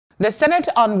The Senate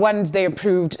on Wednesday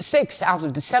approved 6 out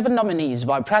of the 7 nominees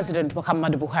by President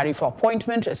Muhammadu Buhari for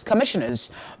appointment as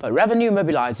commissioners for Revenue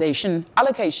Mobilization,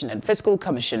 Allocation and Fiscal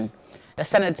Commission. The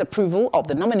Senate's approval of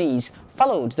the nominees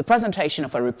followed the presentation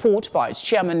of a report by its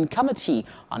Chairman Committee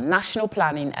on National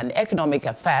Planning and Economic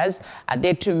Affairs,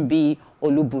 Adetunbi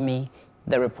Olubumi.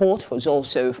 The report was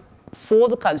also for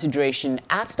the consideration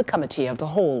at the Committee of the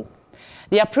Whole.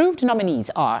 The approved nominees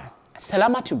are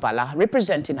Salamatu Bala,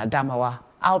 representing Adamawa,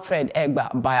 Alfred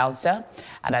Egba Bayelsa,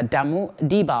 and Adamu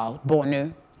Dibal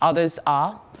Borno. Others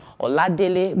are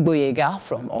Oladele Boyega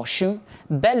from Osun,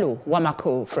 Bello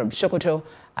Wamako from Sokoto,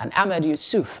 and Ahmed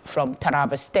Yusuf from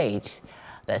Taraba State.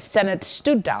 The Senate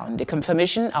stood down the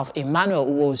confirmation of Emmanuel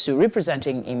Uwosu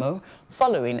representing Imo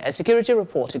following a security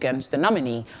report against the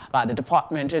nominee by the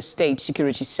Department of State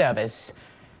Security Service.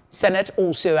 Senate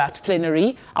also at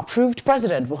plenary approved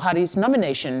President Buhari's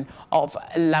nomination of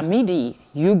Lamidi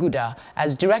Yuguda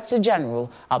as Director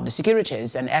General of the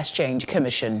Securities and Exchange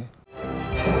Commission.